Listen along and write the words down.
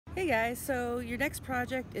Hey guys, so your next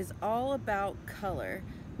project is all about color.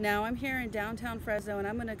 Now I'm here in downtown Fresno and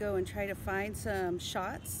I'm going to go and try to find some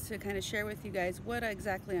shots to kind of share with you guys what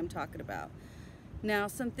exactly I'm talking about. Now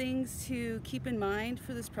some things to keep in mind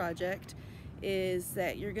for this project is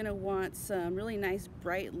that you're going to want some really nice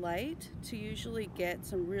bright light to usually get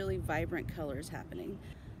some really vibrant colors happening.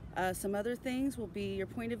 Some other things will be your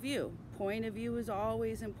point of view. Point of view is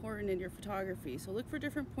always important in your photography, so look for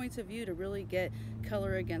different points of view to really get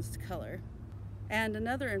color against color. And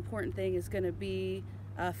another important thing is going to be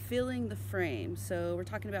filling the frame. So we're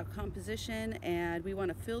talking about composition, and we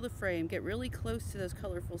want to fill the frame, get really close to those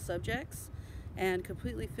colorful subjects and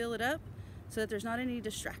completely fill it up so that there's not any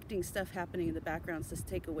distracting stuff happening in the background to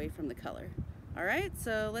take away from the color. Alright,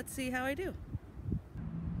 so let's see how I do.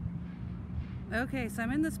 Okay, so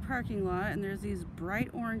I'm in this parking lot and there's these bright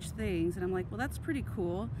orange things and I'm like, well, that's pretty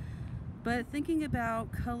cool. But thinking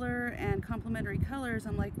about color and complementary colors,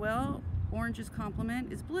 I'm like, well, orange's complement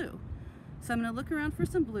is blue. So I'm gonna look around for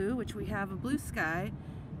some blue, which we have a blue sky,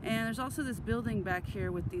 and there's also this building back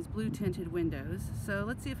here with these blue tinted windows. So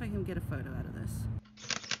let's see if I can get a photo out of this.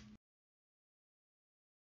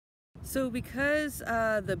 So because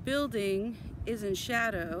the building is in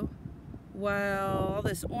shadow, while all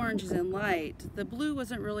this orange is in light, the blue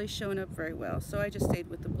wasn't really showing up very well, so I just stayed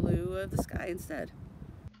with the blue of the sky instead.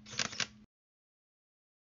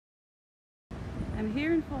 I'm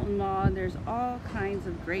here in Fulton Mall and there's all kinds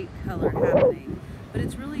of great color happening, but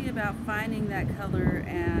it's really about finding that color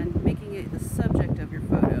and making it the subject of your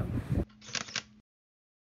photo.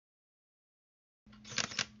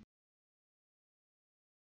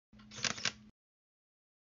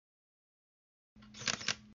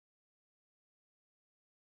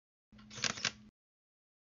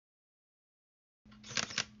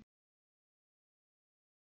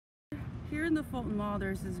 Here in the Fulton Mall,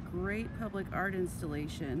 there's this great public art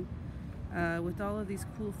installation with all of these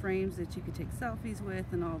cool frames that you could take selfies with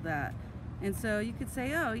and all that. And so you could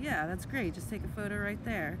say, oh yeah, that's great, just take a photo right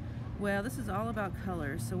there. Well, this is all about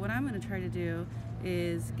color. So what I'm going to try to do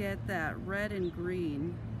is get that red and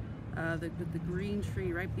green, the green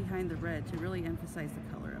tree right behind the red to really emphasize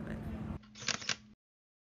the color of it.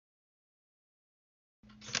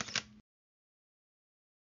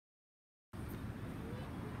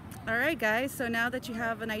 Alright guys, so now that you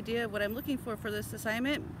have an idea of what I'm looking for this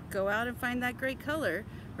assignment, go out and find that great color.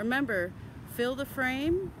 Remember, fill the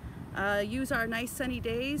frame, use our nice sunny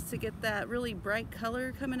days to get that really bright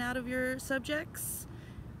color coming out of your subjects,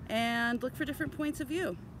 and look for different points of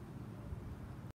view.